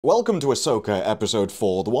Welcome to Ahsoka Episode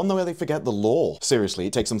 4, the one where they forget the lore. Seriously,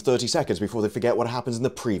 it takes them 30 seconds before they forget what happens in the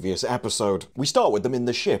previous episode. We start with them in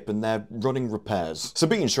the ship and they're running repairs.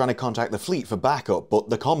 Sabine's trying to contact the fleet for backup, but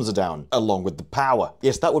the comms are down, along with the power.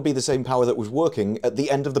 Yes, that would be the same power that was working at the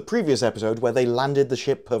end of the previous episode where they landed the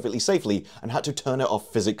ship perfectly safely and had to turn it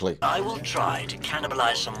off physically. I will try to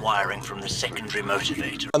cannibalize some wiring from the secondary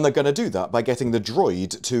motivator. And they're gonna do that by getting the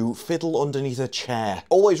droid to fiddle underneath a chair.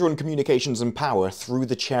 Always run communications and power through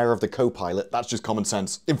the chair of the co-pilot. That's just common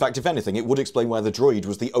sense. In fact, if anything, it would explain why the droid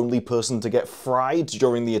was the only person to get fried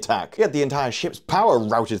during the attack. He had the entire ship's power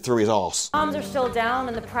routed through his arse. Comms are still down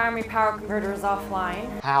and the primary power converter is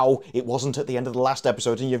offline. How? It wasn't at the end of the last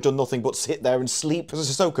episode and you've done nothing but sit there and sleep? Has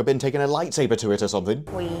Ahsoka been taking a lightsaber to it or something?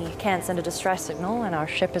 We can't send a distress signal and our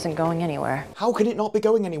ship isn't going anywhere. How can it not be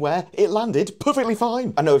going anywhere? It landed perfectly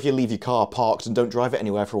fine. I know if you leave your car parked and don't drive it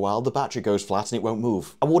anywhere for a while, the battery goes flat and it won't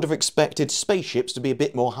move. I would have expected spaceships to be a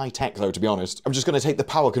bit more high-tech though, to be honest. I'm just going to take the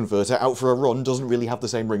power converter out for a run. Doesn't really have the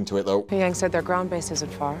same ring to it though. Yang said their ground base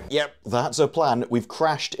isn't far. Yep, that's a plan. We've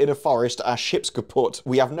crashed in a forest, our ship's kaput.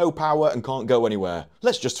 We have no power and can't go anywhere.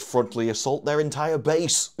 Let's just frontally assault their entire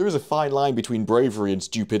base. There is a fine line between bravery and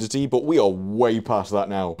stupidity, but we are way past that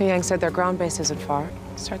now. Yang said their ground base isn't far.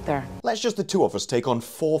 Start there. Let's just the two of us take on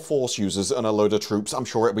 4 Force users and a load of troops. I'm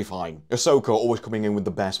sure it'll be fine. Ahsoka always coming in with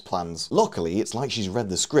the best plans. Luckily, it's like she's read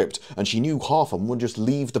the script and she knew half of them would just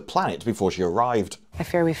leave the planet before she arrived. I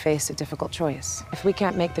fear we face a difficult choice. If we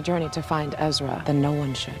can't make the journey to find Ezra, then no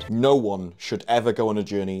one should. No one should ever go on a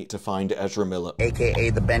journey to find Ezra Miller. AKA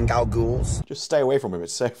the Bengal Ghouls. Just stay away from him,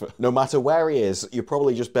 it's safer. No matter where he is, you're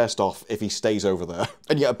probably just best off if he stays over there.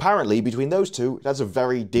 And yet apparently, between those two, it has a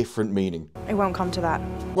very different meaning. It won't come to that.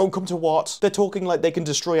 Won't come to what? They're talking like they can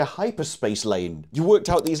destroy a hyperspace lane. You worked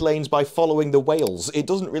out these lanes by following the whales. It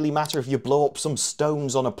doesn't really matter if you blow up some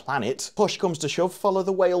stones on a planet. Push comes to shove, follow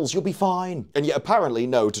the whales, you'll be fine. And yet apparently,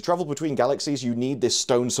 no, to travel between galaxies, you need this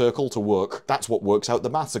stone circle to work. That's what works out the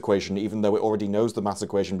maths equation, even though it already knows the maths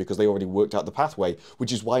equation because they already worked out the pathway,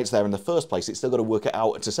 which is why it's there in the first place. It's still got to work it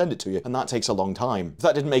out to send it to you, and that takes a long time. If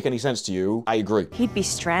that didn't make any sense to you, I agree. He'd be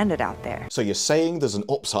stranded out there. So you're saying there's an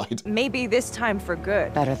upside? Maybe this time for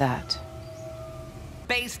good. Better that.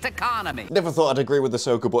 Based economy. Never thought I'd agree with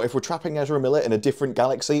Ahsoka, but if we're trapping Ezra Miller in a different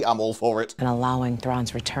galaxy, I'm all for it. And allowing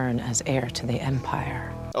Thrawn's return as heir to the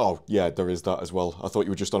Empire. Oh, yeah, there is that as well. I thought you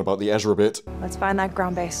were just on about the Ezra bit. Let's find that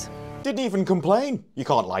ground base. Didn't even complain. You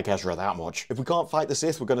can't like Ezra that much. If we can't fight the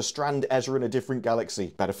Sith, we're going to strand Ezra in a different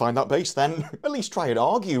galaxy. Better find that base then. At least try and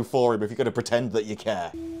argue for him if you're going to pretend that you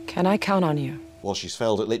care. Can I count on you? Well, she's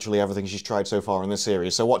failed at literally everything she's tried so far in this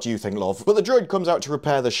series, so what do you think, love? But the droid comes out to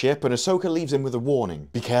repair the ship, and Ahsoka leaves him with a warning.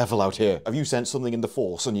 Be careful out here. Have you sensed something in the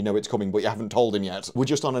Force, and you know it's coming, but you haven't told him yet? We're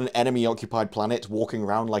just on an enemy-occupied planet, walking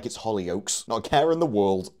around like it's Hollyoaks. Not a care in the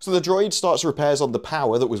world. So the droid starts repairs on the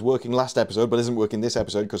power that was working last episode, but isn't working this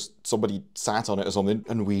episode, because somebody sat on it or something,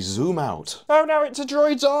 and we zoom out. Oh no, it's a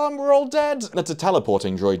droid's arm, we're all dead! That's a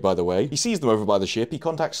teleporting droid, by the way. He sees them over by the ship, he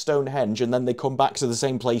contacts Stonehenge, and then they come back to the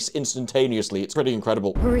same place instantaneously. It's pretty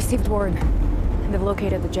incredible. We received word. They've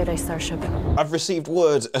located the Jedi Starship. I've received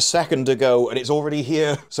word a second ago and it's already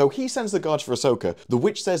here. So he sends the guards for Ahsoka. The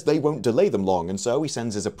witch says they won't delay them long, and so he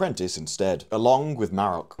sends his apprentice instead, along with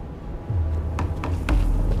Marrock.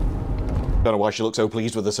 Don't know why she looks so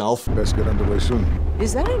pleased with herself. Let's get underway soon.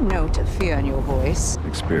 Is that a note of fear in your voice?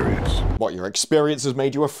 Experience. What, your experience has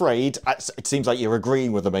made you afraid? It seems like you're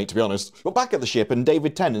agreeing with her, mate, to be honest. But back at the ship, and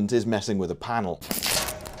David Tennant is messing with a panel.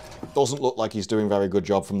 Doesn't look like he's doing a very good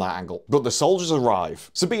job from that angle. But the soldiers arrive.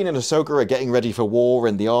 Sabine and Ahsoka are getting ready for war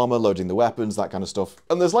in the armor, loading the weapons, that kind of stuff.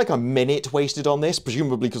 And there's like a minute wasted on this,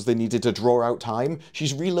 presumably because they needed to draw out time.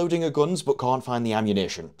 She's reloading her guns but can't find the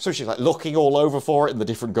ammunition. So she's like looking all over for it in the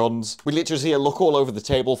different guns. We literally see her look all over the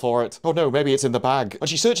table for it. Oh no, maybe it's in the bag. And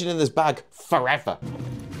she's searching in this bag forever.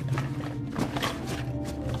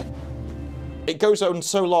 It goes on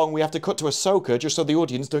so long we have to cut to Ahsoka just so the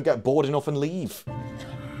audience don't get bored enough and leave.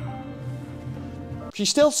 She's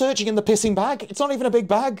still searching in the pissing bag. It's not even a big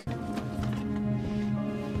bag.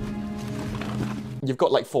 You've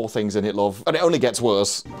got like 4 things in it, love, and it only gets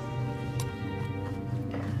worse.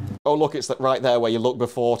 Oh look, it's right there where you looked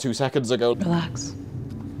before 2 seconds ago. Relax.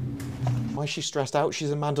 Why is she stressed out? She's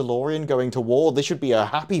a Mandalorian going to war. This should be a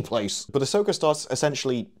happy place. But Ahsoka starts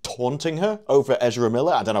essentially taunting her over Ezra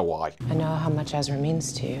Miller. I don't know why. I know how much Ezra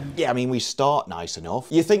means to you. Yeah, I mean, we start nice enough.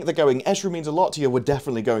 You think they're going, Ezra means a lot to you, we're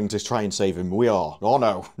definitely going to try and save him. We are. Oh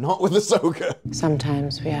no, not with Ahsoka.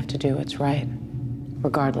 Sometimes we have to do what's right,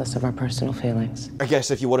 regardless of our personal feelings. I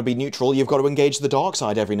guess if you want to be neutral, you've got to engage the dark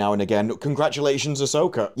side every now and again. Congratulations,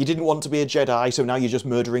 Ahsoka. You didn't want to be a Jedi, so now you're just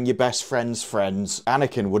murdering your best friend's friends.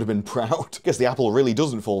 Anakin would have been proud. Guess the apple really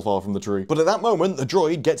doesn't fall far from the tree. But at that moment, the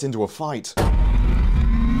droid gets into a fight.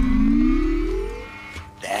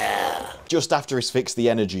 Just after he's fixed the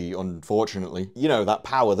energy, unfortunately. You know, that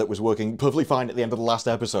power that was working perfectly fine at the end of the last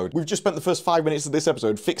episode. We've just spent the first 5 minutes of this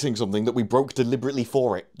episode fixing something that we broke deliberately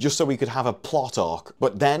for it, just so we could have a plot arc.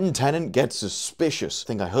 But then Tennant gets suspicious. I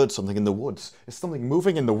think I heard something in the woods. Is something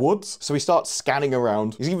moving in the woods? So he starts scanning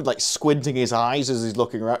around. He's even like squinting his eyes as he's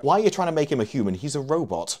looking around. Why are you trying to make him a human? He's a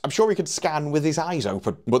robot. I'm sure he could scan with his eyes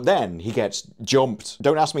open. But then he gets jumped.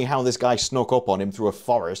 Don't ask me how this guy snuck up on him through a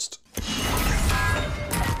forest.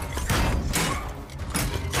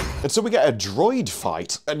 And so we get a droid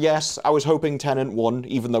fight. And yes, I was hoping Tennant won,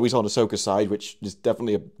 even though he's on Ahsoka's side, which is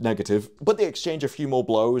definitely a negative. But they exchange a few more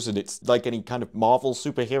blows, and it's like any kind of Marvel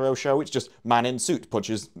superhero show. It's just man in suit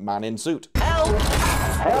punches man in suit. Help!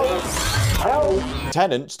 Help! Help!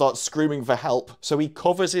 Tennant starts screaming for help, so he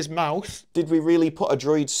covers his mouth. Did we really put a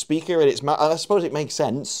droid speaker in its mouth? I suppose it makes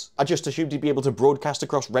sense. I just assumed he'd be able to broadcast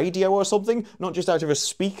across radio or something, not just out of a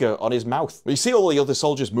speaker on his mouth. You see all the other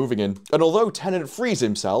soldiers moving in, and although Tennant frees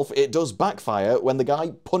himself, it does backfire when the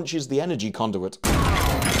guy punches the energy conduit.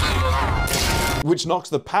 Which knocks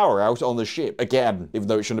the power out on the ship, again, even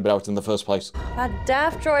though it shouldn't have been out in the first place. That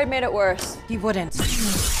daft droid made it worse. He wouldn't.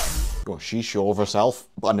 Well, she's sure of herself.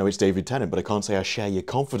 I know it's David Tennant, but I can't say I share your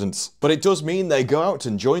confidence. But it does mean they go out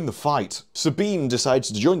and join the fight. Sabine decides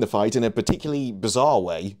to join the fight in a particularly bizarre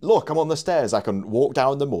way. Look, I'm on the stairs. I can walk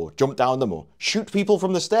down them or jump down them or shoot people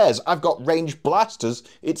from the stairs. I've got ranged blasters.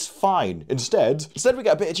 It's fine. Instead we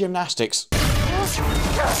get a bit of gymnastics.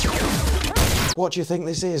 What do you think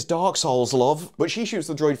this is? Dark Souls, love? But she shoots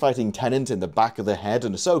the droid fighting Tennant in the back of the head,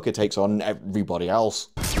 and Ahsoka takes on everybody else.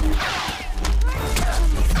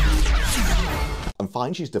 I'm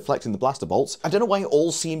fine, she's deflecting the blaster bolts. I don't know why it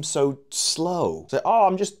all seems so slow. So, oh,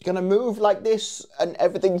 I'm just gonna move like this and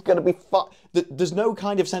everything's gonna be fine. There's no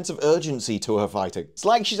kind of sense of urgency to her fighting. It's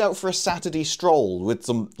like she's out for a Saturday stroll with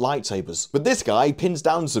some lightsabers. But this guy pins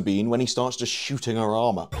down Sabine when he starts just shooting her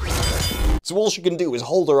armor. So all she can do is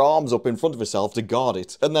hold her arms up in front of herself to guard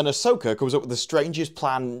it. And then Ahsoka comes up with the strangest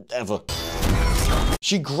plan ever.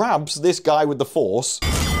 She grabs this guy with the Force,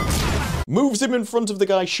 moves him in front of the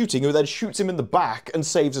guy shooting, who then shoots him in the back and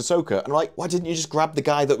saves Ahsoka. And I'm like, why didn't you just grab the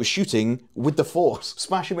guy that was shooting with the Force?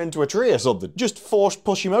 Smash him into a tree or something. Just Force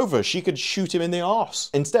push him over. She could shoot him in the arse.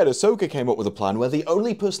 Instead, Ahsoka came up with a plan where the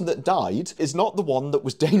only person that died is not the one that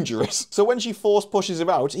was dangerous. So when she Force pushes him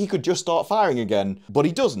out, he could just start firing again. But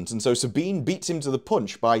he doesn't, and so Sabine beats him to the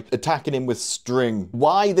punch by attacking him with string.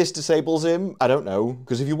 Why this disables him? I don't know.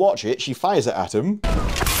 Because if you watch it, she fires it at him.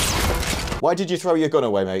 Why did you throw your gun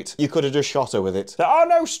away, mate? You could have just shot her with it. Oh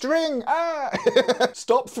no, string! Ah!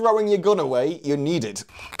 Stop throwing your gun away, you need it.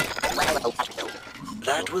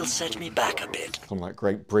 That will set me back a bit. Some like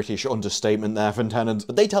great British understatement there from Tennant.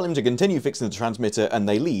 But they tell him to continue fixing the transmitter and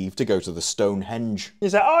they leave to go to the Stonehenge.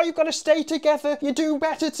 He's like, oh, you've got to stay together. You do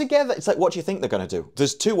better together. It's like, what do you think they're going to do?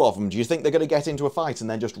 There's two of them. Do you think they're going to get into a fight and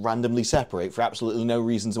then just randomly separate for absolutely no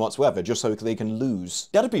reasons whatsoever just so they can lose?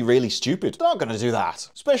 That'd be really stupid. They're not going to do that.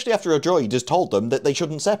 Especially after a droid has told them that they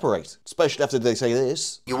shouldn't separate. Especially after they say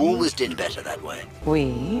this. You always did better that way.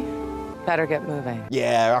 We better get moving.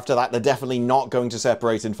 Yeah, after that, they're definitely not going to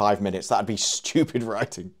separate in 5 minutes. That'd be stupid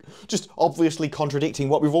writing. Just obviously contradicting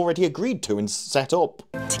what we've already agreed to and set up.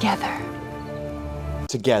 Together.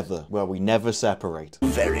 Together, where we never separate.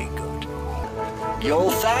 Very good.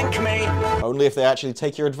 You'll thank me. Only if they actually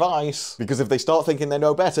take your advice. Because if they start thinking they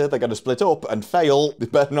know better, they're going to split up and fail. They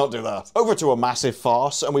better not do that. Over to a massive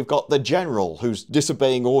farce, and we've got the General, who's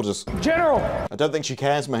disobeying orders. General! I don't think she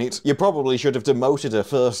cares, mate. You probably should have demoted her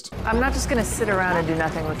first. I'm not just gonna sit around and do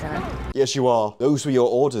nothing, Lieutenant. Yes, you are. Those were your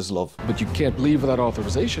orders, love. But you can't leave without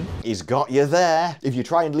authorization. He's got you there. If you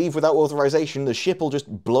try and leave without authorization, the ship will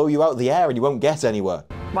just blow you out the air and you won't get anywhere.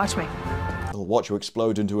 Watch me. It'll watch you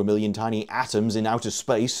explode into a million tiny atoms in outer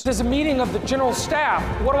space. There's a meeting of the General Staff.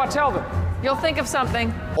 What do I tell them? You'll think of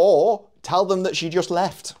something. Or tell them that she just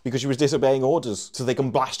left because she was disobeying orders so they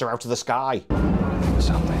can blast her out of the sky.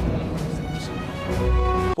 Something.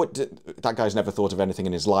 What? That guy's never thought of anything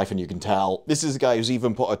in his life, and you can tell. This is a guy who's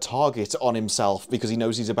even put a target on himself because he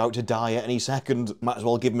knows he's about to die at any second. Might as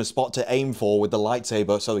well give him a spot to aim for with the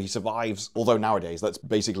lightsaber so he survives. Although nowadays, that's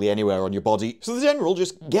basically anywhere on your body. So the General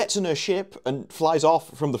just gets in her ship and flies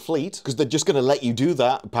off from the fleet because they're just going to let you do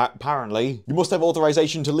that, apparently. You must have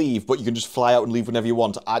authorization to leave, but you can just fly out and leave whenever you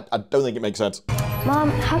want. I don't think it makes sense.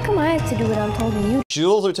 Mom, how come I have to do what I'm told and you? She's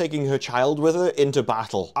also taking her child with her into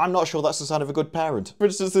battle. I'm not sure that's the sign of a good parent. For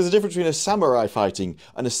instance, there's a difference between a samurai fighting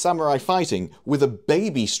and a samurai fighting with a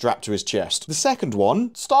baby strapped to his chest. The second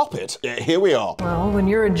one, stop it. Yeah, here we are. Well, when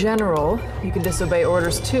you're a general, you can disobey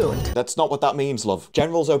orders too. That's not what that means, love.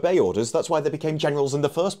 Generals obey orders. That's why they became generals in the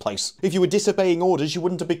first place. If you were disobeying orders, you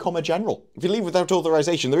wouldn't have become a general. If you leave without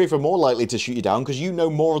authorization, they're even more likely to shoot you down because you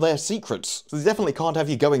know more of their secrets. So they definitely can't have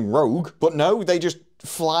you going rogue. But no, they just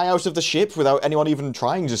fly out of the ship without anyone even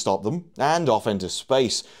trying to stop them, and off into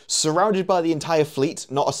space. Surrounded by the entire fleet,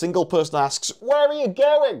 not a single person asks, "Where are you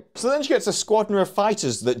going?" So then she gets a squadron of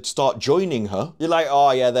fighters that start joining her. You're like, oh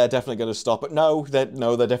yeah, they're definitely going to stop. But no, they're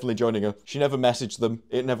definitely joining her. She never messaged them.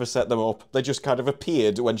 It never set them up. They just kind of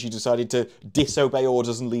appeared when she decided to disobey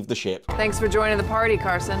orders and leave the ship. Thanks for joining the party,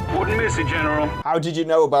 Carson. Wouldn't miss it, General. How did you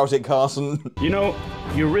know about it, Carson? You know,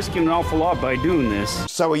 you're risking an awful lot by doing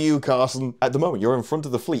this. So are you, Carson. At the moment, you're in front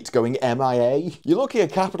of the fleet going MIA. You're lucky a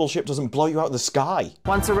capital ship doesn't blow you out of the sky.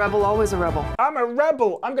 Once a rebel, always a rebel. I'm a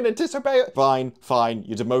rebel. I'm going to disobey it. Fine, fine.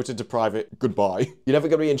 You're demoted to private. Goodbye. You're never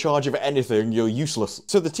going to be in charge of anything. You're useless.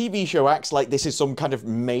 So the TV show acts like this is some kind of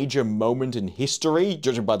major moment in history,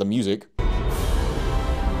 judging by the music.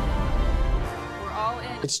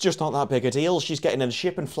 It's just not that big a deal. She's getting in a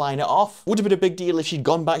ship and flying it off. Would have been a big deal if she'd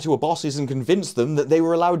gone back to her bosses and convinced them that they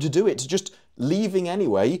were allowed to do it. Just leaving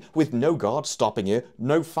anyway, with no guard stopping you,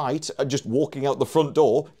 no fight, just walking out the front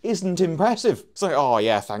door, isn't impressive. It's like, oh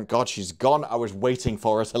yeah, thank God she's gone. I was waiting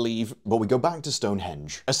for her to leave. But we go back to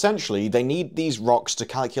Stonehenge. Essentially, they need these rocks to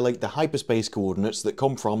calculate the hyperspace coordinates that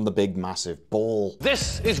come from the big massive ball.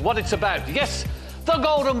 This is what it's about. Yes, the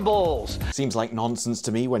golden balls. Seems like nonsense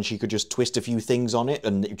to me when she could just twist a few things on it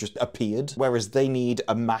and it just appeared. Whereas they need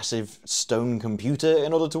a massive stone computer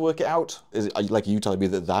in order to work it out. Like you telling me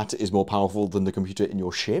that that is more powerful than the computer in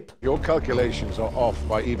your ship? Your calculations are off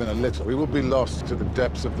by even a little. We will be lost to the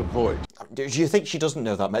depths of the void. Do you think she doesn't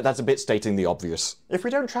know that, mate? That's a bit stating the obvious. If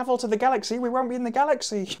we don't travel to the galaxy, we won't be in the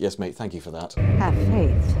galaxy. Yes, mate, thank you for that. Have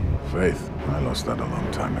faith. Faith? I lost that a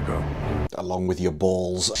long time ago. Along with your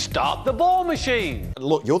balls. Start the ball machine.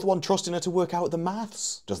 Look, you're the one trusting her to work out the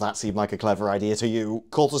maths. Does that seem like a clever idea to you?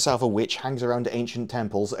 Calls herself a witch, hangs around ancient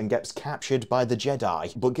temples, and gets captured by the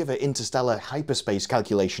Jedi. But give her interstellar hyperspace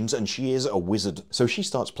calculations and she is a wizard. So she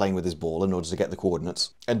starts playing with his ball in order to get the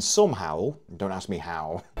coordinates. And somehow, don't ask me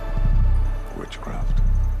how. Witchcraft.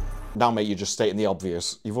 Now, mate, you're just stating the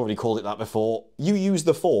obvious. You've already called it that before. You use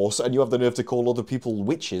the Force, and you have the nerve to call other people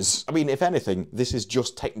witches. I mean, if anything, this is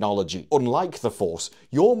just technology. Unlike the Force,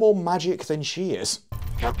 you're more magic than she is.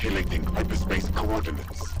 Calculating hyperspace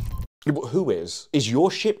coordinates. But who is? Is your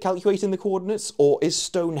ship calculating the coordinates, or is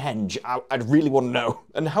Stonehenge? I'd really want to know.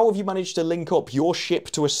 And how have you managed to link up your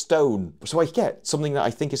ship to a stone? So I get something that I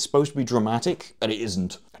think is supposed to be dramatic, and it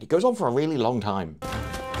isn't. And it goes on for a really long time.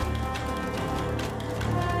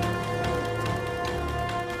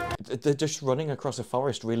 They're just running across a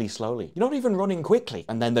forest really slowly. You're not even running quickly.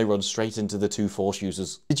 And then they run straight into the two Force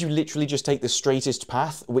users. Did you literally just take the straightest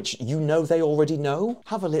path, which you know they already know?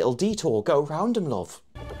 Have a little detour, go around them, love.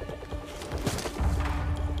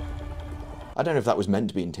 I don't know if that was meant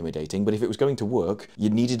to be intimidating, but if it was going to work, you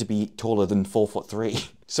needed to be taller than 4'3".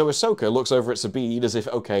 So Ahsoka looks over at Sabine as if,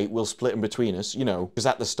 okay, we'll split in between us, you know, because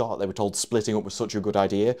at the start they were told splitting up was such a good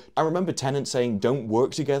idea. I remember Tennant saying, don't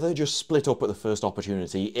work together, just split up at the first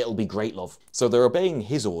opportunity, it'll be great, love. So they're obeying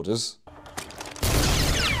his orders,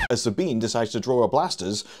 as Sabine decides to draw her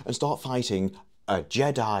blasters and start fighting a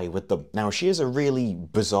Jedi with them. Now, she has a really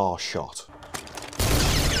bizarre shot,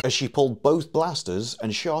 as she pulled both blasters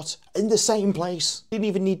and shot in the same place. Didn't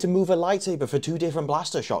even need to move a lightsaber for two different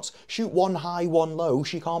blaster shots. Shoot one high, one low,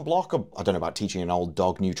 she can't block them. I don't know about teaching an old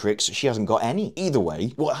dog new tricks, she hasn't got any. Either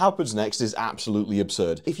way, what happens next is absolutely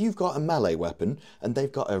absurd. If you've got a melee weapon and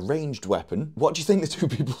they've got a ranged weapon, what do you think the two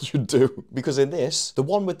people should do? Because in this, the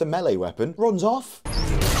one with the melee weapon runs off.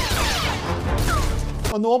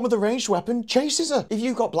 And the one with the ranged weapon chases her. If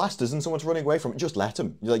you've got blasters and someone's running away from it, just let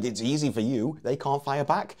them. You're like, it's easy for you. They can't fire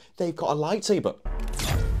back. They've got a lightsaber.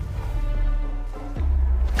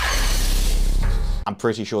 I'm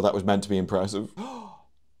pretty sure that was meant to be impressive. Oh,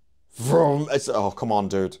 come on,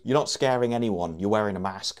 dude. You're not scaring anyone. You're wearing a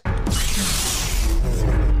mask.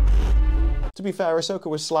 To be fair, Ahsoka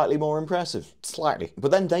was slightly more impressive. Slightly.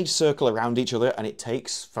 But then they circle around each other and it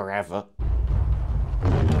takes forever.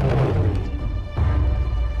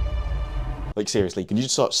 Like, seriously, can you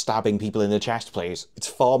just start stabbing people in the chest, please? It's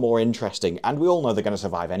far more interesting, and we all know they're going to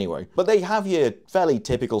survive anyway. But they have your fairly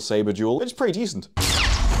typical saber duel. It's pretty decent.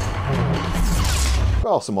 There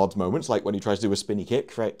are some odd moments, like when he tries to do a spinny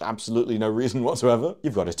kick for absolutely no reason whatsoever.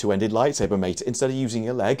 You've got a two-ended lightsaber, mate. Instead of using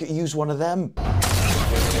your leg, use one of them.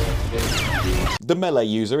 The melee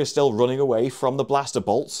user is still running away from the blaster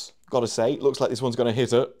bolts. Gotta say, looks like this one's gonna hit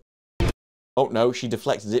her. Oh no, she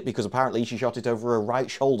deflected it because apparently she shot it over her right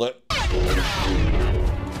shoulder.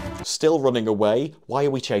 Still running away. Why are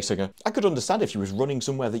we chasing her? I could understand if she was running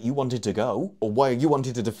somewhere that you wanted to go, or where you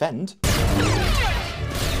wanted to defend.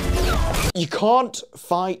 You can't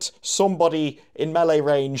fight somebody in melee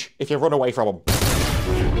range if you run away from them.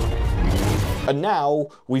 And now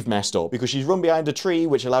we've messed up because she's run behind a tree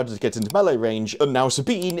which allowed her to get into melee range, and now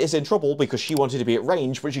Sabine is in trouble because she wanted to be at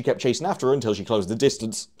range but she kept chasing after her until she closed the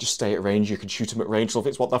distance. Just stay at range, you can shoot them at range, so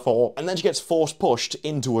it's what they're for. And then she gets force pushed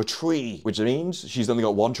into a tree, which means she's only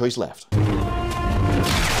got one choice left.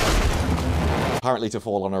 Apparently to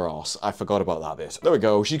fall on her arse. I forgot about that bit. There we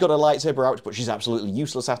go. She's got a lightsaber out, but she's absolutely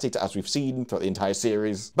useless at it, as we've seen throughout the entire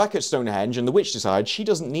series. Back at Stonehenge, and the witch decides she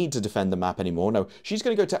doesn't need to defend the map anymore. No, she's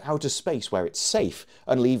going to go to outer space where it's safe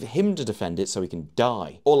and leave him to defend it so he can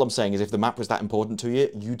die. All I'm saying is if the map was that important to you,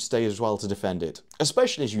 you'd stay as well to defend it.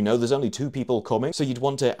 Especially as you know there's only 2 people coming, so you'd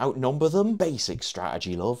want to outnumber them. Basic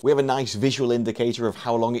strategy, love. We have a nice visual indicator of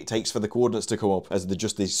how long it takes for the coordinates to come up, as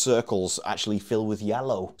just these circles actually fill with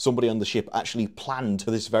yellow. Somebody on the ship actually planned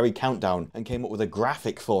for this very countdown and came up with a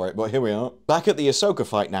graphic for it, but here we are. Back at the Ahsoka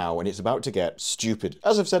fight now, and it's about to get stupid.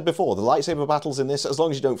 As I've said before, the lightsaber battles in this, as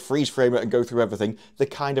long as you don't freeze frame it and go through everything, they're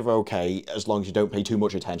kind of okay, as long as you don't pay too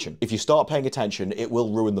much attention. If you start paying attention, it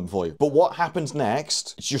will ruin them for you. But what happens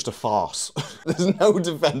next? It's just a farce. There's no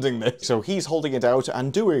defending this. So he's holding it out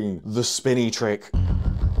and doing the spinny trick.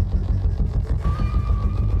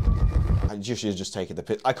 You're just taking the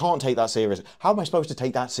piss. I can't take that seriously. How am I supposed to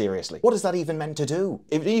take that seriously? What is that even meant to do?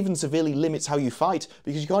 It even severely limits how you fight,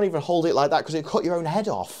 because you can't even hold it like that because it cut your own head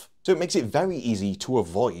off. So it makes it very easy to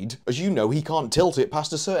avoid. As you know, he can't tilt it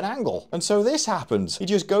past a certain angle. And so this happens. He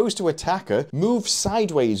just goes to attack her, moves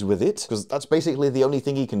sideways with it, because that's basically the only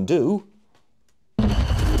thing he can do.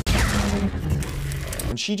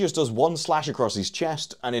 And she just does one slash across his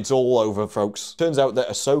chest, and it's all over, folks. Turns out that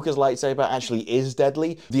Ahsoka's lightsaber actually is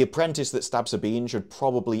deadly. The apprentice that stabbed Sabine should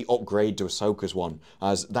probably upgrade to Ahsoka's one,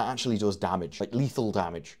 as that actually does damage, like lethal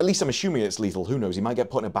damage. At least I'm assuming it's lethal, who knows, he might get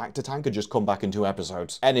put in a bacta tank and just come back in 2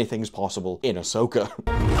 episodes. Anything's possible in Ahsoka.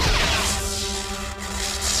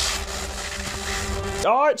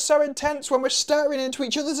 Oh, it's so intense when we're staring into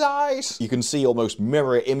each other's eyes. You can see almost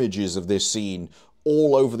mirror images of this scene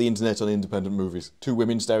all over the internet on independent movies. 2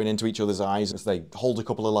 women staring into each other's eyes as they hold a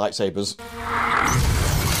couple of lightsabers.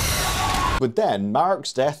 But then,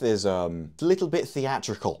 Marrock's death is, a little bit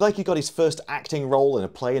theatrical. Like he got his first acting role in a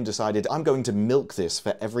play and decided, I'm going to milk this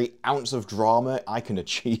for every ounce of drama I can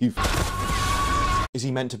achieve. Is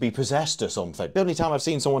he meant to be possessed or something? The only time I've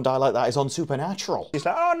seen someone die like that is on Supernatural. He's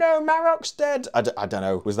like, oh no, Marrock's dead. I don't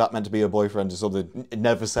know, was that meant to be her boyfriend or something? It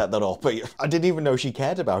never set that up, but I didn't even know she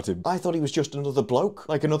cared about him. I thought he was just another bloke,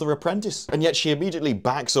 like another apprentice. And yet she immediately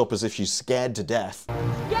backs up as if she's scared to death.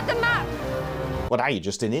 Get the map! Well, now you're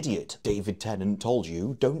just an idiot. David Tennant told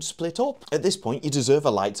you, don't split up. At this point, you deserve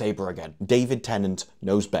a lightsaber again. David Tennant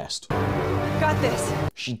knows best. Got this.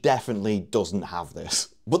 She definitely doesn't have this.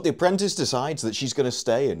 But the apprentice decides that she's going to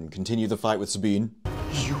stay and continue the fight with Sabine.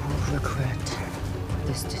 You will regret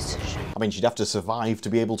this decision. I mean, she'd have to survive to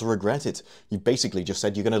be able to regret it. You basically just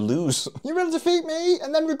said you're going to lose. You're going to defeat me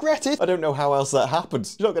and then regret it. I don't know how else that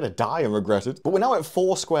happens. You're not going to die and regret it. But we're now at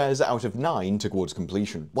 4 squares out of 9 towards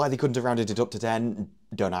completion. Why they couldn't have rounded it up to 10,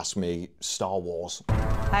 don't ask me. Star Wars.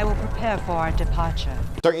 I will prepare for our departure.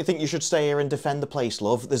 Don't you think you should stay here and defend the place,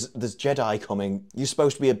 love? There's Jedi coming. You're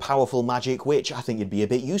supposed to be a powerful magic witch. I think you'd be a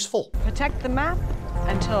bit useful. Protect the map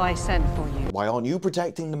until I send for you. Why aren't you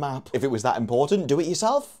protecting the map? If it was that important, do it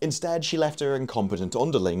yourself. Instead, she left her incompetent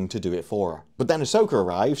underling to do it for her. But then Ahsoka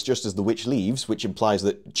arrives just as the witch leaves, which implies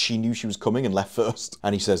that she knew she was coming and left first.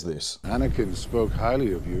 And he says this. Anakin spoke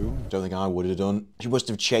highly of you. Don't think I would have done. She must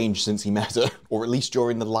have changed since he met her, or at least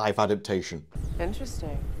during the live adaptation.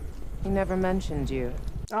 Interesting. He never mentioned you.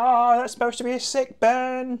 Oh, that's supposed to be a sick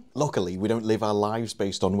burn. Luckily, we don't live our lives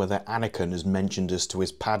based on whether Anakin has mentioned us to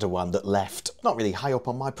his Padawan that left. Not really high up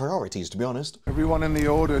on my priorities, to be honest. Everyone in the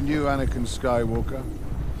Order knew Anakin Skywalker.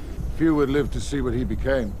 Few would live to see what he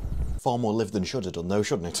became. Far more lived than should have done, though,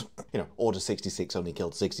 shouldn't it? You know, Order 66 only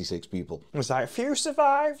killed 66 people. It was like, few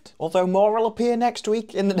survived. Although more will appear next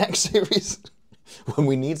week in the next series. When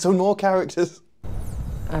we need some more characters.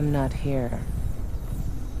 I'm not here.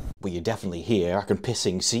 Well, you're definitely here. I can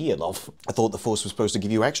pissing see you, love. I thought the Force was supposed to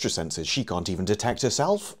give you extra senses. She can't even detect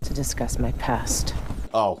herself. To discuss my past.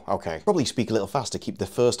 Oh, okay. Probably speak a little faster, keep the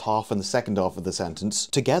first half and the second half of the sentence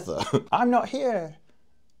together. I'm not here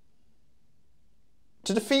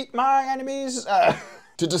to defeat my enemies.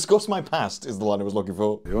 To discuss my past is the line I was looking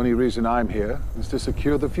for. The only reason I'm here is to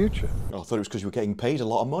secure the future. Oh, I thought it was because you were getting paid a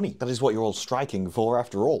lot of money. That is what you're all striking for,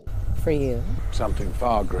 after all. For you. Something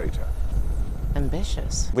far greater.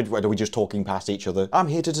 Ambitious. Are we just talking past each other? I'm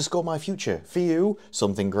here to discover my future. For you,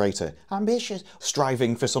 something greater. Ambitious.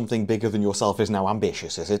 Striving for something bigger than yourself is now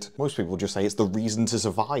ambitious, is it? Most people just say it's the reason to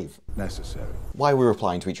survive. Necessary. Why are we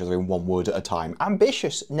replying to each other in one word at a time?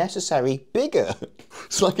 Ambitious, necessary, bigger.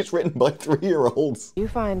 It's like it's written by 3-year-olds. You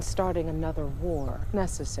find starting another war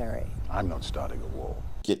necessary. I'm not starting a war.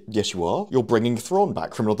 Yes, you are. You're bringing Thrawn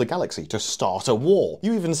back from another galaxy to start a war.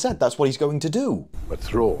 You even said that's what he's going to do. But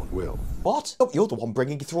Thrawn will. What? Oh, you're the one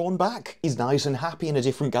bringing Thrawn back. He's nice and happy in a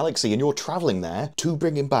different galaxy, and you're travelling there to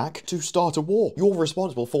bring him back to start a war. You're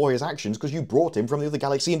responsible for his actions because you brought him from the other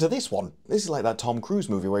galaxy into this one. This is like that Tom Cruise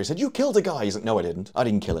movie where he said, "You killed a guy." He's like, "No, I didn't. I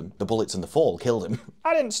didn't kill him. The bullets and the fall killed him."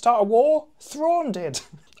 I didn't start a war. Thrawn did.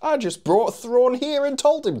 I just brought Thrawn here and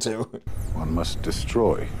told him to. One must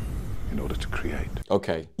destroy in order to create.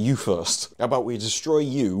 Okay, you first. How about we destroy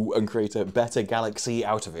you and create a better galaxy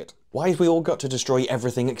out of it? Why have we all got to destroy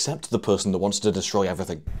everything except the person that wants to destroy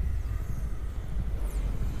everything?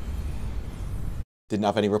 Didn't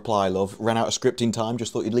have any reply, love. Ran out of scripting time,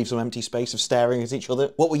 just thought you'd leave some empty space of staring at each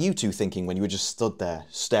other. What were you two thinking when you were just stood there,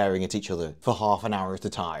 staring at each other for half an hour at a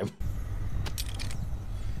time?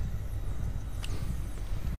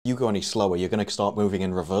 You go any slower, you're going to start moving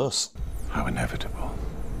in reverse. How inevitable.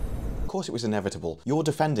 Of course it was inevitable. You're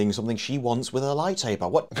defending something she wants with her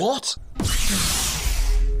lightsaber. What?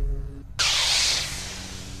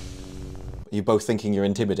 You're both thinking you're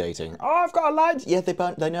intimidating. Oh, I've got a light. Yeah, they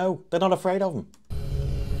know. They're not afraid of him.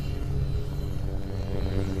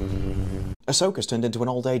 Ahsoka's turned into an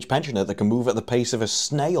old age pensioner that can move at the pace of a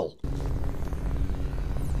snail.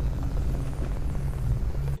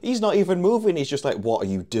 He's not even moving. He's just like, "What are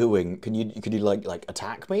you doing? Can you like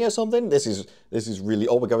attack me or something? This is really.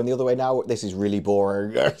 Oh, we're going the other way now. This is really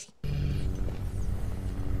boring."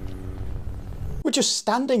 We're just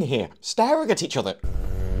standing here, staring at each other.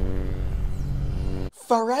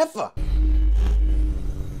 Forever.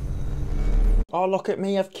 Oh, look at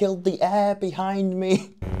me. I've killed the air behind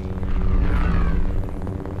me.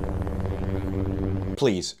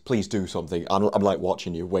 Please do something. I'm like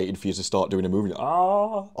watching you, waiting for you to start doing a movie.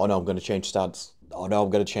 Oh no, I'm going to change stance. Oh no, I'm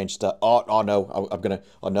going to change stance. Oh no,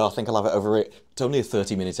 oh no, I think I'll have it over it. It's only a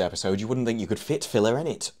 30-minute episode. You wouldn't think you could fit filler in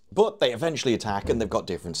it. But they eventually attack and they've got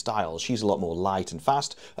different styles. She's a lot more light and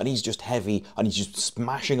fast, and he's just heavy, and he's just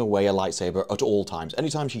smashing away a lightsaber at all times.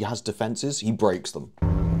 Anytime she has defenses, he breaks them.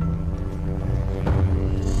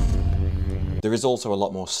 There is also a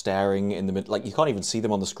lot more staring in the mid, like you can't even see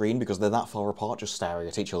them on the screen because they're that far apart, just staring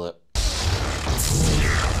at each other.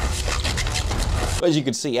 As you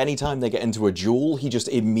can see, anytime they get into a duel, he just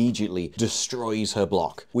immediately destroys her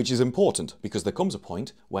block, which is important because there comes a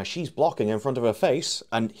point where she's blocking in front of her face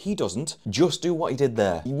and he doesn't just do what he did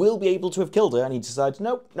there. He will be able to have killed her and he decides,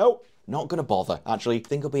 nope, not gonna bother. Actually,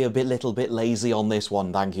 think I'll be a little bit lazy on this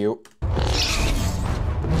one, thank you.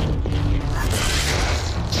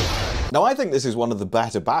 Now, I think this is one of the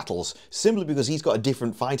better battles, simply because he's got a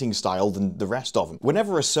different fighting style than the rest of them.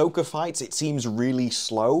 Whenever Ahsoka fights, it seems really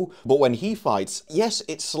slow, but when he fights, yes,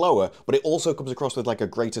 it's slower, but it also comes across with like a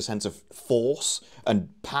greater sense of force and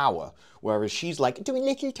power. Whereas she's like doing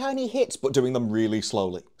little tiny hits, but doing them really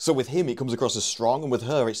slowly. So with him, it comes across as strong, and with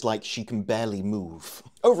her, it's like she can barely move.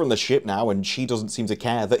 Over on the ship now, and she doesn't seem to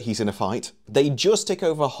care that he's in a fight. They just tick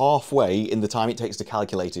over halfway in the time it takes to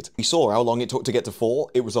calculate it. We saw how long it took to get to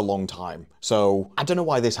 4. It was a long time. So I don't know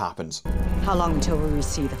why this happens. How long until we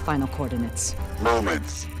receive the final coordinates?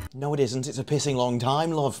 Moments. No, it isn't. It's a pissing long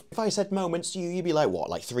time, love. If I said moments to you, you'd be like, what,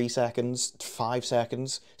 like 3 seconds? 5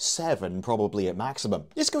 seconds? 7, probably at maximum.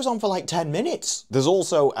 This goes on for like 10 minutes. There's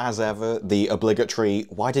also, as ever, the obligatory,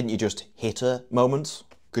 why didn't you just hit her moments?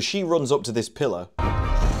 Because she runs up to this pillar,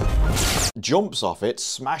 jumps off it,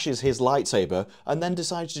 smashes his lightsaber, and then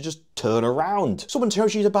decides to just turn around. Someone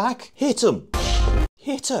tells you to back, hit him.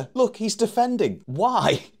 Hit her. Look, he's defending.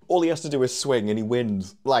 Why? All he has to do is swing and he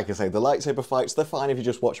wins. Like I say, the lightsaber fights, they're fine if you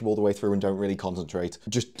just watch them all the way through and don't really concentrate.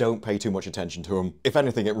 Just don't pay too much attention to them. If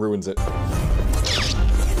anything, it ruins it.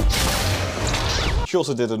 She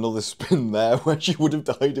also did another spin there where she would have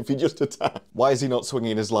died if he just attacked. Why is he not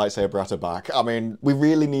swinging his lightsaber at her back? I mean, we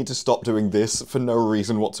really need to stop doing this for no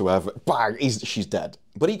reason whatsoever. Bang! She's dead.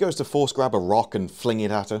 But he goes to force grab a rock and fling it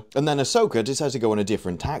at her. And then Ahsoka decides to go on a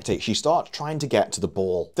different tactic. She starts trying to get to the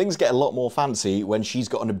ball. Things get a lot more fancy when she's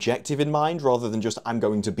got an objective in mind rather than just, I'm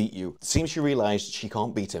going to beat you. It seems she realized she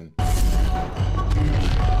can't beat him.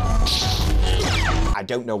 I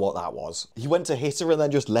don't know what that was. He went to hit her and then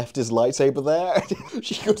just left his lightsaber there.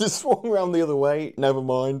 She could have swung around the other way. Never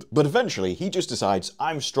mind. But eventually, he just decides,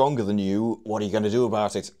 I'm stronger than you. What are you going to do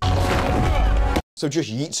about it? So just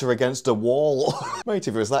yeets her against a wall. Mate,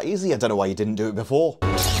 if it was that easy, I don't know why you didn't do it before.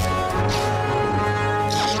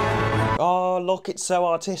 Oh, look, it's so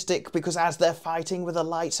artistic because as they're fighting with a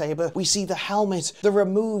lightsaber, we see the helmet, the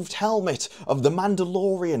removed helmet of the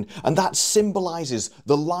Mandalorian, and that symbolizes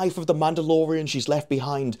the life of the Mandalorian she's left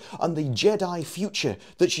behind and the Jedi future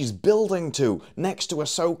that she's building to next to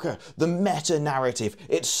Ahsoka. The meta-narrative,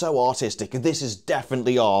 it's so artistic. This is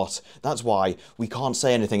definitely art. That's why we can't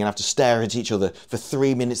say anything and have to stare at each other for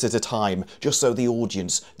 3 minutes at a time, just so the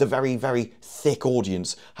audience, the very, very thick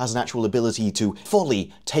audience, has an actual ability to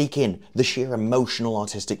fully take in the sheer emotional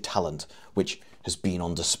artistic talent which has been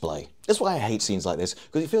on display. That's why I hate scenes like this,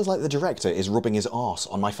 because it feels like the director is rubbing his arse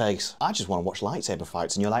on my face. I just want to watch lightsaber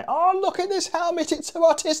fights and you're like, oh, look at this helmet, it's so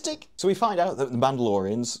artistic. So we find out that the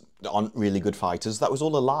Mandalorians aren't really good fighters. That was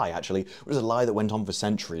all a lie, actually. It was a lie that went on for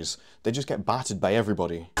centuries. They just get battered by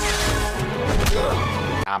everybody.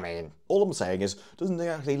 I mean, all I'm saying is, doesn't they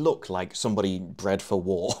actually look like somebody bred for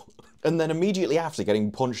war? And then immediately after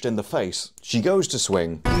getting punched in the face, she goes to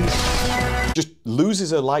swing, just loses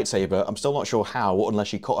her lightsaber, I'm still not sure how, unless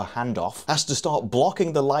she cut her hand off, has to start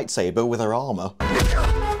blocking the lightsaber with her armor.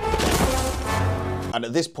 And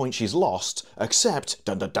at this point she's lost, except,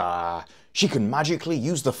 dun-dun-dun, she can magically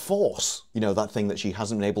use the Force. You know, that thing that she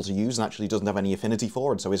hasn't been able to use and actually doesn't have any affinity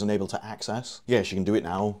for and so isn't able to access. Yeah, she can do it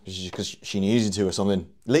now, because she needed to or something.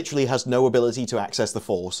 Literally has no ability to access the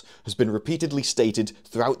Force, has been repeatedly stated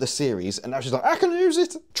throughout the series, and now she's like, I can use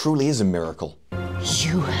it! Truly is a miracle.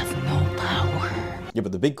 You have no power. Yeah,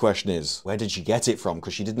 but the big question is, where did she get it from?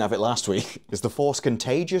 Because she didn't have it last week. Is the Force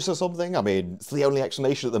contagious or something? I mean, it's the only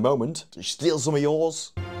explanation at the moment. Did she steal some of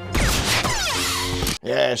yours?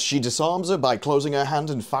 Yes, she disarms her by closing her hand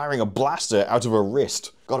and firing a blaster out of her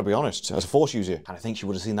wrist. Gotta be honest, as a Force user, and I think she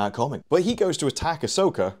would have seen that coming. But he goes to attack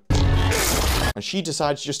Ahsoka, and she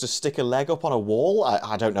decides just to stick a leg up on a wall.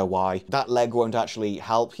 I don't know why. That leg won't actually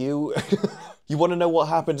help you. You want to know what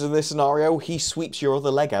happens in this scenario? He sweeps your other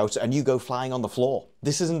leg out and you go flying on the floor.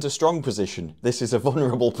 This isn't a strong position. This is a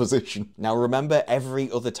vulnerable position. Now remember, every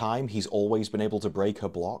other time he's always been able to break her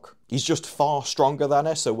block. He's just far stronger than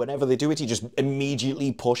her, so whenever they do it, he just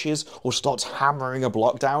immediately pushes or starts hammering a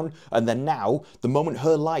block down. And then now, the moment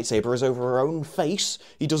her lightsaber is over her own face,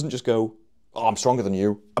 he doesn't just go, oh, I'm stronger than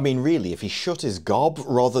you. I mean, really, if he shut his gob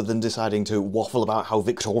rather than deciding to waffle about how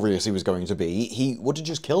victorious he was going to be, he would have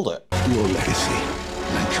just killed her. Your legacy,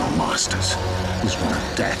 like your master's, was one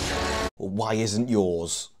of death. Why isn't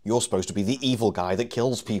yours? You're supposed to be the evil guy that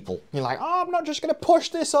kills people. You're like, oh, I'm not just gonna push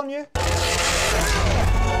this on you.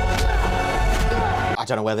 I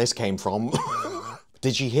don't know where this came from.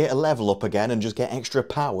 Did she hit a level up again and just get extra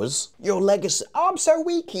powers? Your legacy, I'm so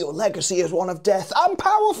weak, your legacy is one of death. I'm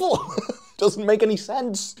powerful. Doesn't make any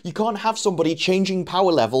sense. You can't have somebody changing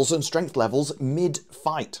power levels and strength levels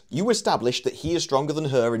mid-fight. You established that he is stronger than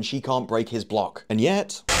her and she can't break his block. And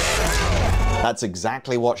yet, that's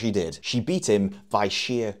exactly what she did. She beat him by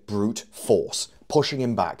sheer brute force, pushing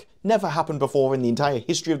him back. Never happened before in the entire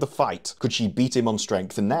history of the fight could she beat him on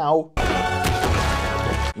strength, and now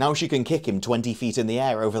she can kick him 20 feet in the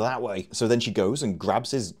air over that way. So then she goes and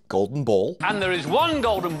grabs his golden ball. And there is one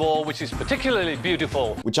golden ball which is particularly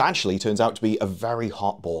beautiful. Which actually turns out to be a very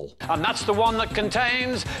hot ball. And that's the one that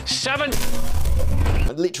contains 7...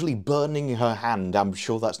 Literally burning her hand. I'm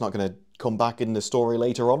sure that's not going to come back in the story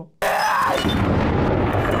later on.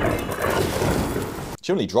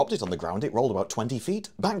 She only dropped it on the ground. It rolled about 20 feet.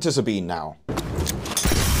 Back to Sabine now.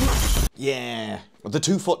 Yeah. The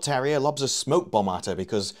 2-foot terrier lobs a smoke bomb at her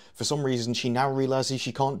because for some reason she now realizes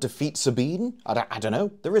she can't defeat Sabine. I don't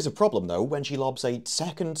know. There is a problem though when she lobs a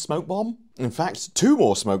second smoke bomb. In fact, 2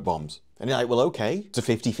 more smoke bombs. And you're like, well, okay, it's a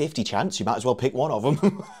 50-50 chance. You might as well pick one of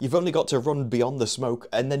them. You've only got to run beyond the smoke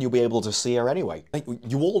and then you'll be able to see her anyway. Like,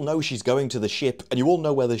 you all know she's going to the ship and you all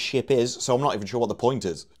know where the ship is, so I'm not even sure what the point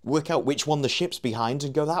is. Work out which one the ship's behind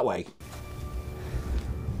and go that way.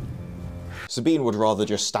 Sabine would rather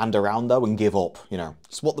just stand around though and give up, you know.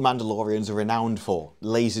 It's what the Mandalorians are renowned for.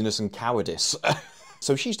 Laziness and cowardice.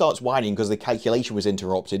 So she starts whining because the calculation was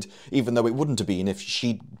interrupted, even though it wouldn't have been if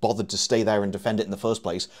she'd bothered to stay there and defend it in the first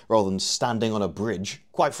place, rather than standing on a bridge.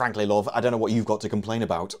 Quite frankly, love, I don't know what you've got to complain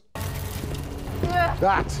about.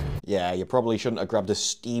 That! Yeah, you probably shouldn't have grabbed a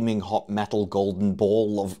steaming hot metal golden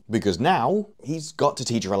ball, love, because now he's got to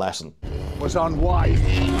teach her a lesson. Was unwise.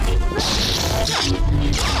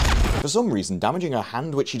 For some reason, damaging her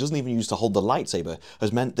hand, which she doesn't even use to hold the lightsaber,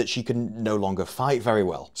 has meant that she can no longer fight very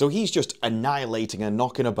well. So he's just annihilating her,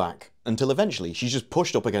 knocking her back, until eventually she's just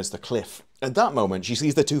pushed up against the cliff. At that moment, she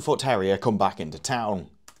sees the 2-foot terrier come back into town.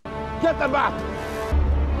 Get them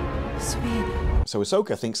back! Sabine. So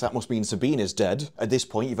Ahsoka thinks that must mean Sabine is dead. At this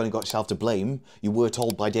point, you've only got yourself to blame. You were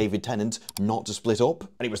told by David Tennant not to split up,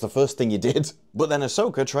 and it was the first thing you did. But then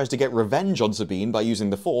Ahsoka tries to get revenge on Sabine by using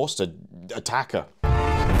the Force to attack her.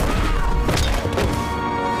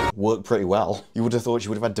 Worked pretty well. You would have thought she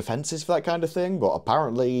would have had defenses for that kind of thing, but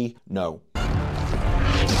apparently, no.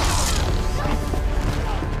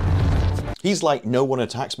 He's like, no one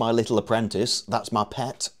attacks my little apprentice, that's my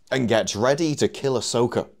pet, and gets ready to kill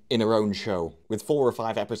Ahsoka in her own show, with 4 or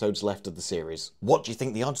 5 episodes left of the series. What do you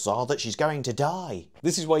think the odds are that she's going to die?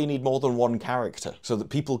 This is why you need more than one character, so that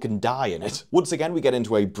people can die in it. Once again, we get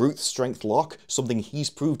into a brute strength lock, something he's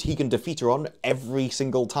proved he can defeat her on every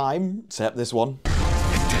single time, except this one.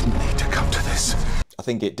 It didn't need to come to this. I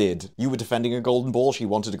think it did. You were defending a golden ball, she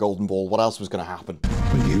wanted a golden ball, what else was going to happen?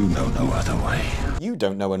 Well, you know no other way. You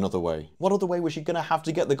don't know another way. What other way was she going to have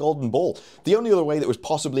to get the golden ball? The only other way that was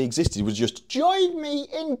possibly existed was just, join me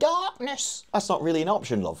in darkness. That's not really an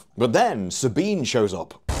option, love. But then, Sabine shows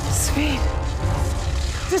up. Sabine!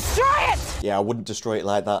 Destroy it! Yeah, I wouldn't destroy it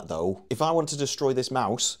like that, though. If I want to destroy this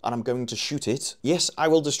mouse, and I'm going to shoot it, yes, I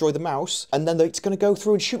will destroy the mouse, and then it's going to go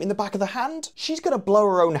through and shoot me in the back of the hand? She's going to blow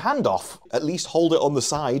her own hand off. At least hold it on the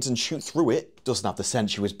sides and shoot through it. Doesn't have the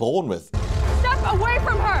sense she was born with. Step away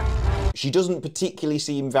from her! She doesn't particularly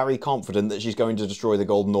seem very confident that she's going to destroy the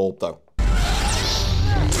golden orb, though.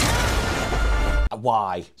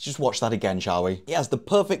 Why? Just watch that again, shall we? He has the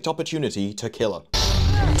perfect opportunity to kill her.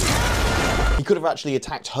 He could have actually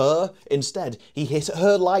attacked her. Instead, he hit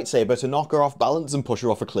her lightsaber to knock her off balance and push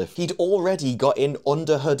her off a cliff. He'd already got in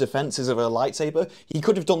under her defenses of her lightsaber. He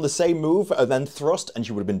could have done the same move and then thrust and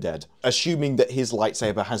she would have been dead. Assuming that his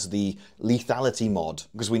lightsaber has the lethality mod,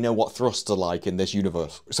 because we know what thrusts are like in this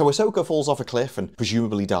universe. So Ahsoka falls off a cliff and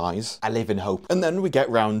presumably dies. I live in hope. And then we get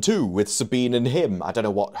round 2 with Sabine and him. I don't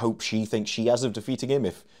know what hope she thinks she has of defeating him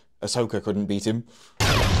if Ahsoka couldn't beat him.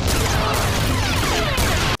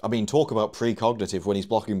 I mean, talk about precognitive when he's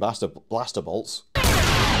blocking blaster bolts.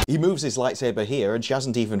 He moves his lightsaber here and she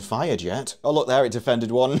hasn't even fired yet. Oh look there, it defended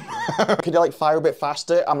one. Can you like fire a bit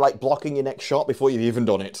faster? I'm like blocking your next shot before you've even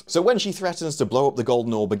done it. So when she threatens to blow up the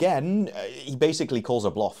golden orb again, he basically calls her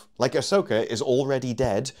bluff. Like, Ahsoka is already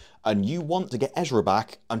dead and you want to get Ezra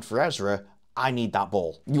back, and for Ezra, I need that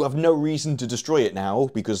ball. You have no reason to destroy it now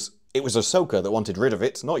because it was Ahsoka that wanted rid of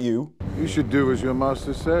it, not you. You should do as your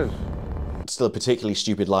master says. Still a particularly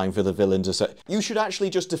stupid line for the villain to say. You should actually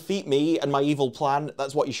just defeat me and my evil plan.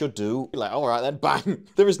 That's what you should do. You're like, all right then, bang.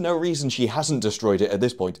 There is no reason she hasn't destroyed it at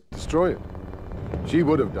this point. Destroy it. She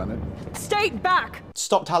would have done it. Stay back!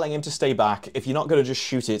 Stop telling him to stay back. If you're not going to just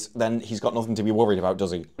shoot it, then he's got nothing to be worried about,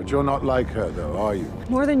 does he? But you're not like her, though, are you?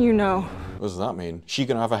 More than you know. What does that mean? She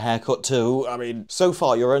gonna have a haircut too? I mean, so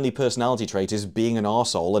far your only personality trait is being an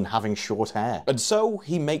arsehole and having short hair. And so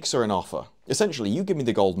he makes her an offer. Essentially, you give me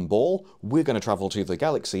the golden ball, we're gonna travel to the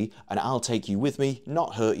galaxy, and I'll take you with me,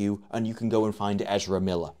 not hurt you, and you can go and find Ezra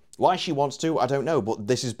Miller. Why she wants to, I don't know, but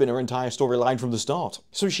this has been her entire storyline from the start.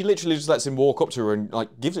 So she literally just lets him walk up to her and,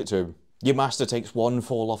 like, gives it to him. Your master takes one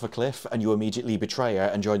fall off a cliff, and you immediately betray her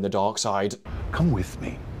and join the dark side. Come with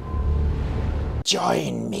me.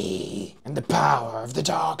 Join me in the power of the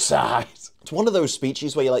dark side. It's one of those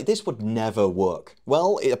speeches where you're like, this would never work.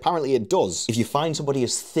 Well, apparently it does, if you find somebody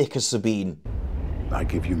as thick as Sabine. I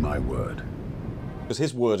give you my word. Because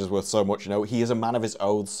his word is worth so much, you know. He is a man of his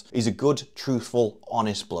oaths. He's a good, truthful,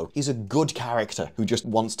 honest bloke. He's a good character who just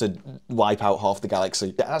wants to wipe out half the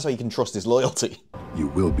galaxy. That's how you can trust his loyalty. You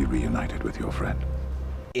will be reunited with your friend.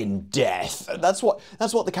 In death. That's what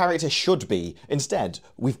the character should be. Instead,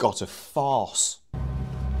 we've got a farce.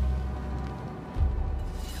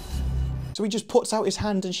 So he just puts out his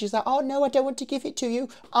hand and she's like, oh no, I don't want to give it to you.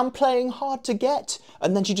 I'm playing hard to get.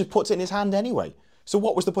 And then she just puts it in his hand anyway. So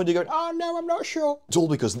what was the point of going, oh no, I'm not sure? It's all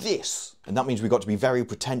because this. And that means we've got to be very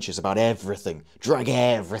pretentious about everything. Drag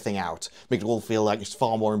everything out. Make it all feel like it's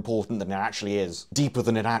far more important than it actually is. Deeper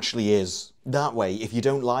than it actually is. That way, if you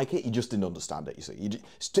don't like it, you just didn't understand it, you see.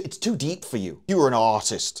 It's too deep for you. You were an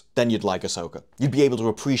artist, then you'd like Ahsoka. You'd be able to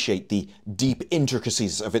appreciate the deep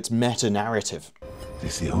intricacies of its meta-narrative.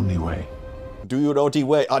 It's the only way. Do you know the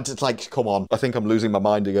way? It's like, come on. I think I'm losing my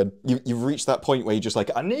mind again. You've reached that point where you're just like,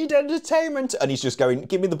 I need entertainment. And he's just going,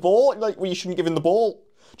 give me the ball. Like, well, you shouldn't give him the ball.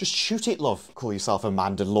 Just shoot it, love. Call yourself a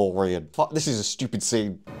Mandalorian. Fuck, this is a stupid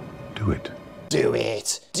scene. Do it. Do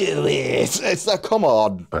it. Do it. It's like, come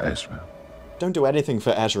on. For Ezra. Don't do anything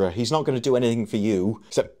for Ezra. He's not going to do anything for you,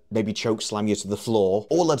 except maybe choke slam you to the floor.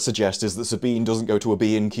 All I'd suggest is that Sabine doesn't go to a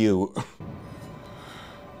B&Q.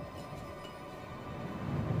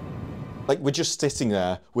 Like, we're just sitting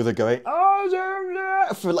there with her going, oh,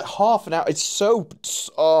 for like half an hour. It's so,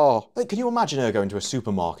 oh. Like, can you imagine her going to a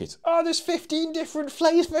supermarket? Oh, there's 15 different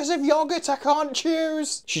flavours of yogurt I can't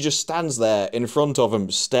choose. She just stands there in front of them,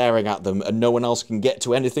 staring at them, and no one else can get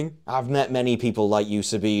to anything. I've met many people like you,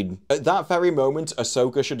 Sabine. At that very moment,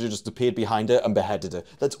 Ahsoka should have just appeared behind her and beheaded her.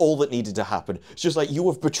 That's all that needed to happen. It's just like, you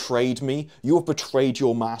have betrayed me, you have betrayed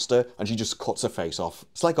your master, and she just cuts her face off.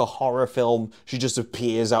 It's like a horror film. She just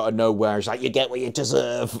appears out of nowhere. It's like, you get what you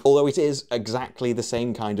deserve. Although it is exactly the same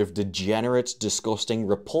kind of degenerate, disgusting,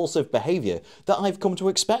 repulsive behaviour that I've come to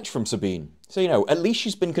expect from Sabine. So, you know, at least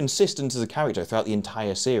she's been consistent as a character throughout the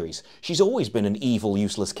entire series. She's always been an evil,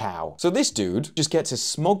 useless cow. So this dude just gets his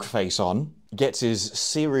smug face on, gets his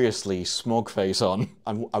seriously smug face on,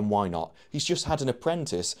 and why not? He's just had an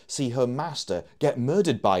apprentice see her master get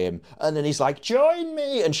murdered by him, and then he's like, join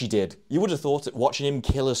me! And she did. You would have thought that watching him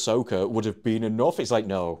kill Ahsoka would have been enough. It's like,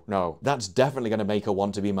 no, that's definitely going to make her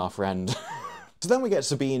want to be my friend. So then we get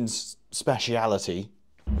Sabine's speciality.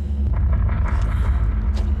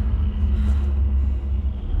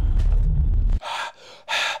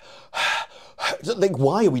 Like,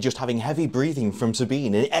 why are we just having heavy breathing from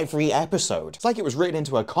Sabine in every episode? It's like it was written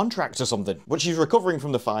into her contract or something. But she's recovering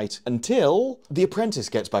from the fight until the apprentice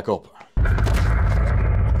gets back up.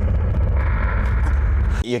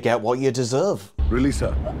 You get what you deserve. Release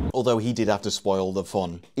her. Although he did have to spoil the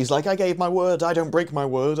fun. He's like, I gave my word, I don't break my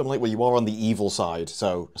word. I'm like, well, you are on the evil side,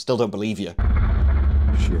 so I still don't believe you.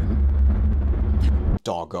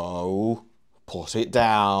 Doggo. Put it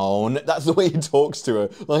down. That's the way he talks to her,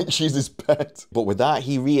 like she's his pet. But with that,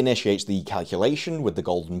 he reinitiates the calculation with the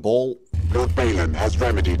golden ball. Lord Balin has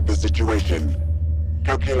remedied the situation.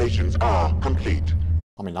 Calculations are complete.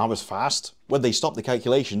 I mean, that was fast. When they stopped the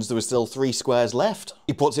calculations, there were still 3 squares left.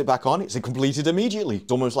 He puts it back on, it's completed immediately.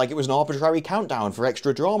 It's almost like it was an arbitrary countdown for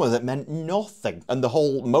extra drama that meant nothing. And the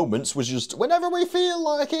whole moments was just whenever we feel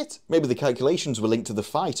like it. Maybe the calculations were linked to the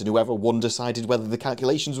fight and whoever won decided whether the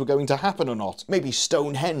calculations were going to happen or not. Maybe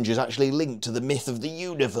Stonehenge is actually linked to the myth of the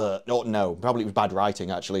universe. Oh, no, probably it was bad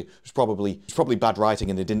writing, actually. It was probably bad writing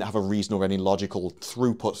and they didn't have a reason or any logical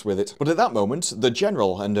throughputs with it. But at that moment, the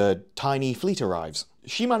General and a tiny fleet arrives.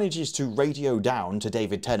 She manages to radio down to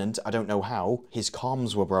David Tennant, I don't know how. His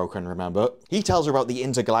comms were broken, remember? He tells her about the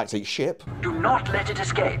intergalactic ship. Do not let it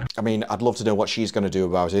escape. I mean, I'd love to know what she's going to do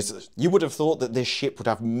about it. You would have thought that this ship would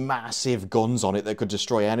have massive guns on it that could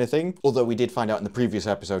destroy anything. Although we did find out in the previous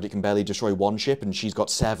episode it can barely destroy 1 ship and she's got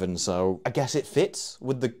 7, so I guess it fits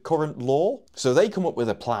with the current lore. So they come up with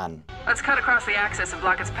a plan. Let's cut across the axis and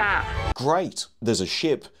block its path. Great. There's a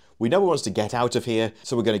ship. We know it wants to get out of here,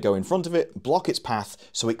 so we're going to go in front of it, block its path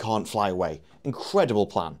so it can't fly away. Incredible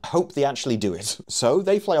plan. Hope they actually do it. So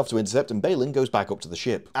they fly off to intercept and Balin goes back up to the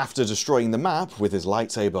ship. After destroying the map with his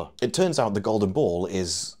lightsaber. It turns out the golden ball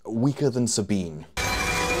is weaker than Sabine.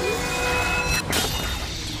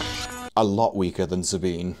 A lot weaker than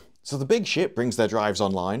Sabine. So the big ship brings their drives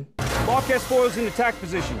online. Lock S-foils in attack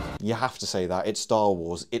position. You have to say that. It's Star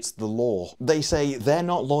Wars. It's the lore. They say they're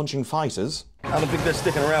not launching fighters. I don't think they're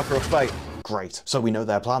sticking around for a fight. Great. So we know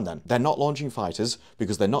their plan then. They're not launching fighters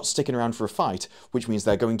because they're not sticking around for a fight, which means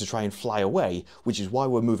they're going to try and fly away, which is why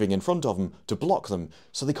we're moving in front of them to block them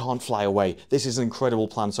so they can't fly away. This is an incredible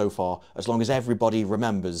plan so far, as long as everybody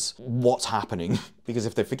remembers what's happening. Because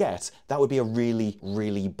if they forget, that would be a really,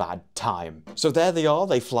 really bad time. So there they are.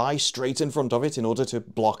 They fly straight in front of it in order to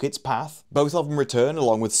block its path. Both of them return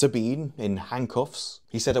along with Sabine in handcuffs.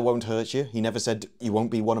 He said, I won't hurt you. He never said, you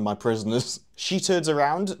won't be one of my prisoners. She turns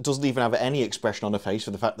around, doesn't even have any expression on her face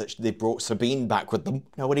for the fact that they brought Sabine back with them.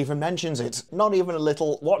 No one even mentions it. Not even a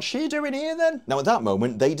little, what's she doing here then? Now at that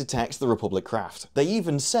moment, they detect the Republic craft. They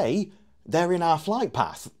even say, they're in our flight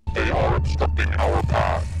path. They are obstructing our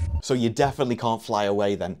path. So you definitely can't fly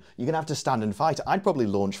away then. You're gonna have to stand and fight. I'd probably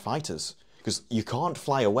launch fighters. because you can't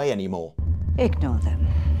fly away anymore. Ignore them.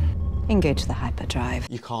 Engage the hyperdrive.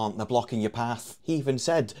 You can't, they're blocking your path. He even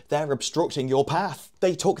said they're obstructing your path.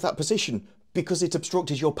 They took that position because it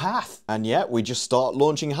obstructed your path. And yet we just start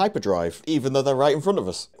launching hyperdrive, even though they're right in front of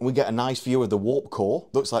us. We get a nice view of the warp core.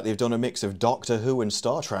 Looks like they've done a mix of Doctor Who and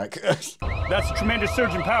Star Trek. That's a tremendous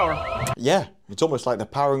surge in power. Yeah, it's almost like they're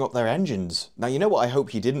powering up their engines. Now, you know what I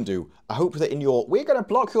hope you didn't do? I hope that in your, we're going to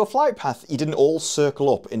block your flight path, you didn't all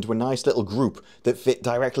circle up into a nice little group that fit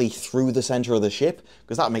directly through the center of the ship,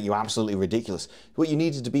 because that would make you absolutely ridiculous. What you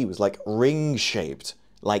needed to be was like ring-shaped,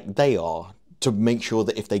 like they are, to make sure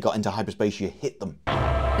that if they got into hyperspace, you hit them.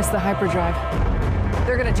 It's the hyperdrive.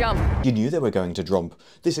 They're gonna jump. You knew they were going to jump.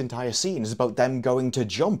 This entire scene is about them going to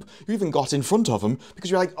jump. You even got in front of them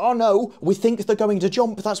because you're like, oh no, we think they're going to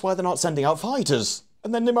jump, that's why they're not sending out fighters.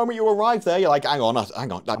 And then the moment you arrive there, you're like, hang on,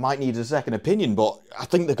 I might need a second opinion, but I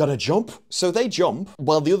think they're gonna jump. So they jump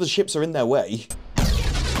while the other ships are in their way.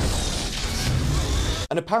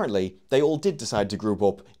 And apparently, they all did decide to group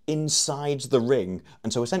up inside the ring,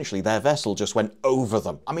 and so essentially their vessel just went over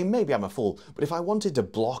them. I mean, maybe I'm a fool, but if I wanted to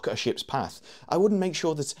block a ship's path, I wouldn't make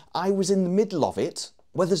sure that I was in the middle of it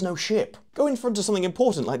where there's no ship. Go in front of something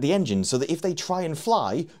important like the engine so that if they try and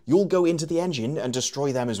fly, you'll go into the engine and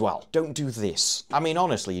destroy them as well. Don't do this. I mean,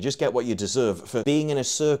 honestly, you just get what you deserve for being in a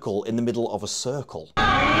circle in the middle of a circle.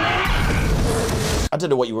 I don't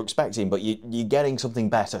know what you were expecting, but you're getting something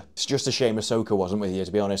better. It's just a shame Ahsoka wasn't with you,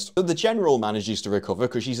 to be honest. So the General manages to recover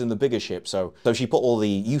because she's in the bigger ship, so she put all the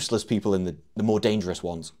useless people in the more dangerous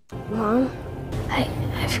ones. Mom,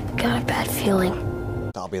 I've got a bad feeling.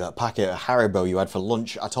 That'll be that packet of Haribo you had for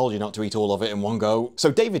lunch. I told you not to eat all of it in one go.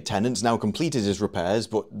 So David Tennant's now completed his repairs,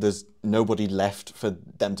 but there's nobody left for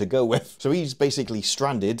them to go with. So he's basically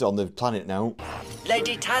stranded on the planet now.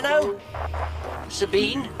 Lady Tano?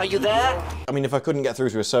 Sabine, are you there? I mean, if I couldn't get through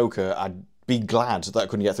to Ahsoka, I'd be glad that I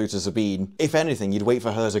couldn't get through to Sabine. If anything, you'd wait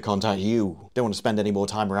for her to contact you. Don't want to spend any more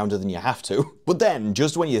time around her than you have to. But then,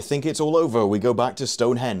 just when you think it's all over, we go back to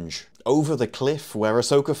Stonehenge. Over the cliff where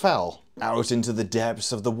Ahsoka fell. Out into the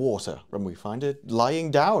depths of the water. And we find her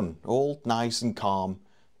lying down, all nice and calm,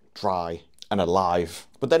 dry, and alive.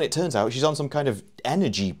 But then it turns out she's on some kind of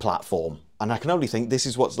energy platform. And I can only think this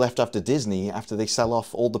is what's left after Disney after they sell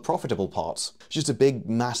off all the profitable parts. It's just a big,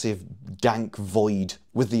 massive, dank void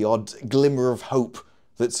with the odd glimmer of hope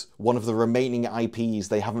that's one of the remaining IPs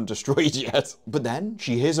they haven't destroyed yet. But then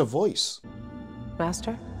she hears a voice.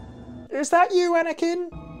 Master? Is that you, Anakin?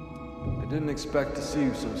 I didn't expect to see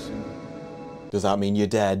you so soon. Does that mean you're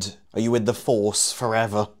dead? Are you with the Force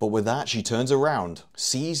forever? But with that, she turns around,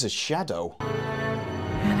 sees a shadow.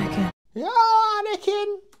 Anakin. Yeah,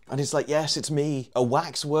 Anakin! And it's like, yes, it's me, a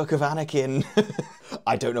waxwork of Anakin.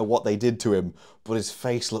 I don't know what they did to him, but his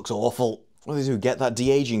face looks awful. What do they do? Get that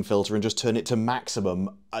de-aging filter and just turn it to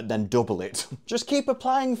maximum and then double it. Just keep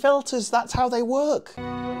applying filters, that's how they work.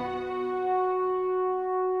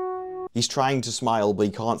 He's trying to smile, but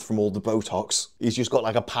he can't from all the Botox. He's just got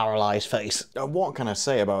like a paralysed face. What can I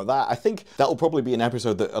say about that? I think that'll probably be an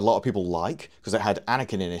episode that a lot of people like, because it had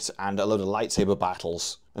Anakin in it and a load of lightsaber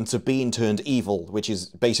battles. And Sabine turned evil, which is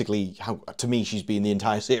basically how, to me, she's been the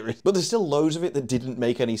entire series. But there's still loads of it that didn't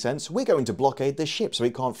make any sense. We're going to blockade this ship so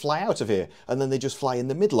it can't fly out of here. And then they just fly in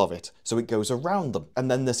the middle of it, so it goes around them. And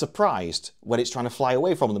then they're surprised when it's trying to fly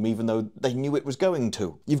away from them, even though they knew it was going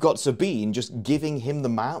to. You've got Sabine just giving him the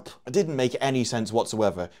map. It didn't make any sense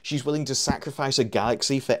whatsoever. She's willing to sacrifice a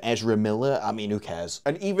galaxy for Ezra Miller. I mean, who cares?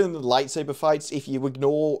 And even the lightsaber fights, if you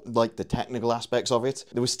ignore, like, the technical aspects of it,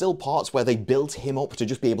 there were still parts where they built him up to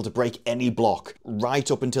just be able to break any block,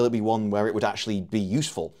 right up until it'd be one where it would actually be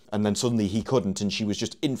useful. And then suddenly he couldn't, and she was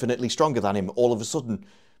just infinitely stronger than him all of a sudden,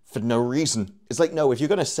 for no reason. It's like, no, if you're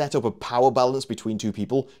going to set up a power balance between two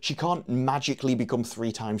people, she can't magically become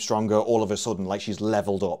 3 times stronger all of a sudden, like she's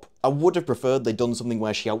leveled up. I would have preferred they'd done something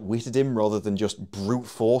where she outwitted him rather than just brute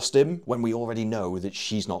forced him, when we already know that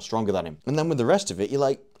she's not stronger than him. And then with the rest of it, you're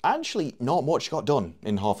like, actually, not much got done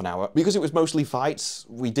in half an hour. Because it was mostly fights,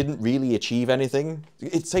 we didn't really achieve anything.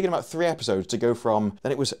 It's taken about 3 episodes to go from,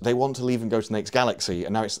 then it was, they want to leave and go to the next galaxy,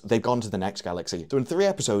 and now it's, they've gone to the next galaxy. So in 3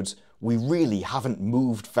 episodes, we really haven't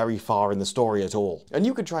moved very far in the story at all. And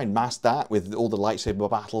you could try and mask that with all the lightsaber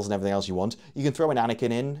battles and everything else you want. You can throw an Anakin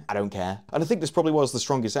in, I don't care. And I think this probably was the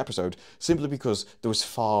strongest episode, simply because there was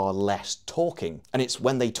far less talking. And it's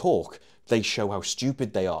when they talk They show how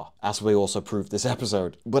stupid they are, as we also proved this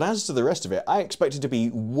episode. But as to the rest of it, I expected to be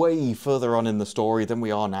way further on in the story than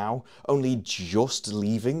we are now, only just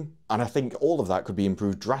leaving. And I think all of that could be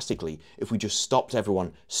improved drastically if we just stopped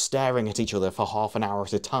everyone staring at each other for half an hour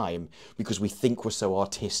at a time because we think we're so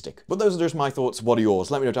artistic. But those are just my thoughts. What are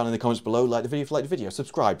yours? Let me know down in the comments below. Like the video if you like the video.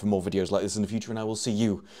 Subscribe for more videos like this in the future, and I will see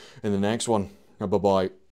you in the next one. Bye-bye.